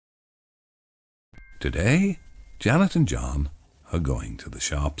Today, Janet and John are going to the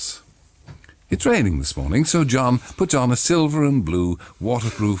shops. It's raining this morning, so John puts on a silver and blue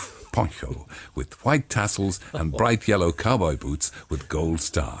waterproof poncho with white tassels and bright yellow cowboy boots with gold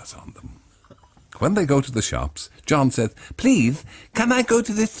stars on them. When they go to the shops, John says, "Please, can I go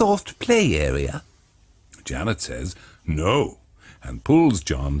to the soft play area?" Janet says, "No," and pulls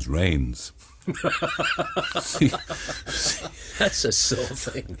John's reins. That's a sore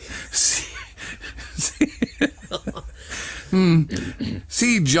thing.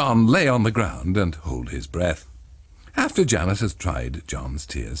 See John lay on the ground and hold his breath. After Janet has dried John's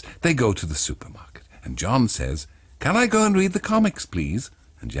tears, they go to the supermarket, and John says, "Can I go and read the comics, please?"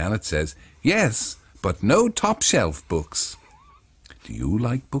 And Janet says, "Yes, but no top-shelf books." Do you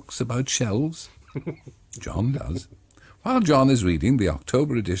like books about shelves? John does. While John is reading the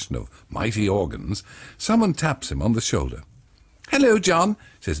October edition of Mighty Organs, someone taps him on the shoulder. "Hello, John,"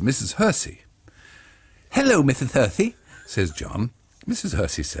 says Mrs. Hersey. "Hello, Mrs. Hersey," says John. Mrs.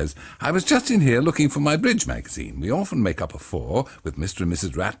 Hersey says, "I was just in here looking for my bridge magazine. We often make up a four with Mr. and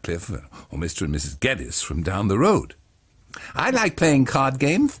Mrs. Ratcliffe or Mr. and Mrs. Geddes from down the road." "I like playing card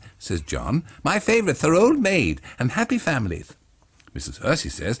games," says John. "My favourites are Old Maid and Happy Families." Mrs. Hersey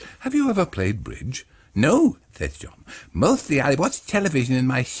says, "Have you ever played bridge?" "No," says John. "Mostly I watch television in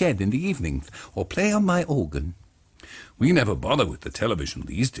my shed in the evenings or play on my organ." "We never bother with the television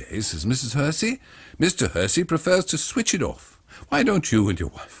these days," says Mrs. Hersey. "Mr. Hersey prefers to switch it off. Why don't you and your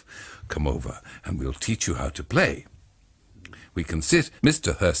wife come over and we'll teach you how to play? We can sit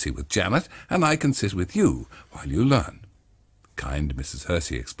Mr. Hersey with Janet and I can sit with you while you learn." Kind Mrs.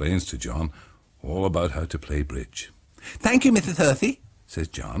 Hersey explains to John all about how to play bridge. "Thank you, Mrs. Hersey," says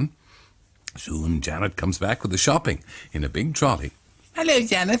John. Soon Janet comes back with the shopping in a big trolley. "Hello,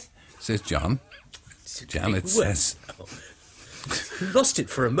 Janet," says John. Janet says... We lost it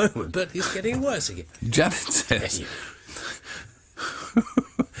for a moment, but it's getting worse again. Janet says...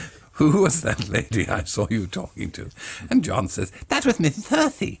 "Who was that lady I saw you talking to?" And John says, "That was Mrs.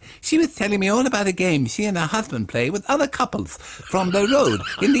 Hersey. She was telling me all about a game she and her husband play with other couples from the road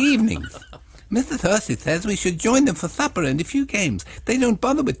in the evenings. Mrs. Hersey says we should join them for supper and a few games. They don't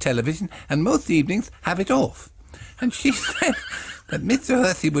bother with television and most evenings have it off. And she said that Mr.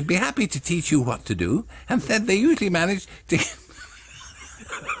 Hersey would be happy to teach you what to do and said they usually manage to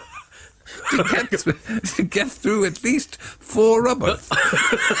get through at least 4 rubbers."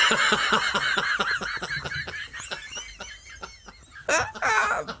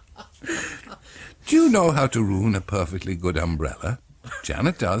 Do you know how to ruin a perfectly good umbrella?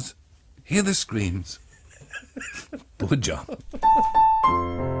 Janet does. Hear the screams. Poor John.